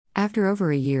After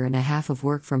over a year and a half of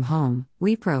work from home,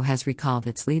 Wipro has recalled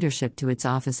its leadership to its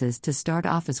offices to start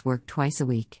office work twice a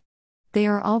week. They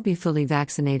are all be fully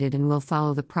vaccinated and will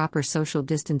follow the proper social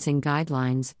distancing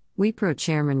guidelines, Wipro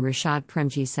chairman Rishad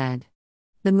Premji said.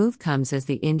 The move comes as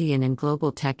the Indian and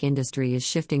global tech industry is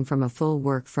shifting from a full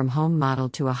work-from-home model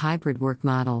to a hybrid work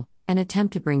model, an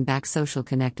attempt to bring back social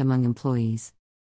connect among employees.